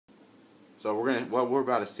So what we're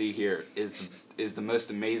about to see here is the most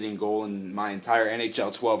amazing goal in my entire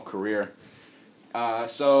NHL12 career.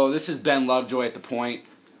 So this is Ben Lovejoy at the point.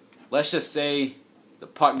 Let's just say the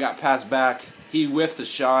puck got passed back. He whiffed the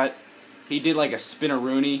shot. He did like a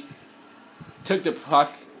spin-a-rooney. Took the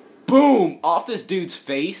puck, boom, off this dude's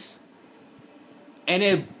face. And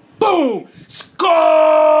then, boom,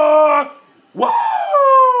 score!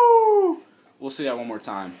 Woo! We'll see that one more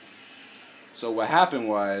time. So what happened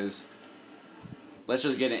was, let's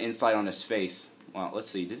just get an insight on his face. Well, let's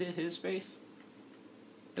see. Did it hit his face?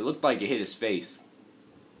 It looked like it hit his face.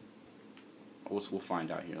 We'll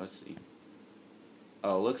find out here. Let's see.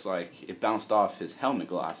 Oh, it looks like it bounced off his helmet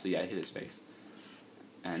glass. So yeah, it hit his face.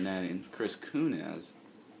 And then Chris Kunitz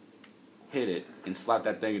hit it and slapped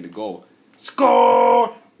that thing into goal.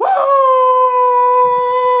 Score! Woo!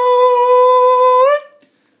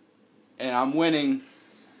 And I'm winning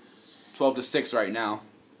 12-6 right now.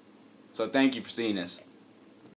 So thank you for seeing this.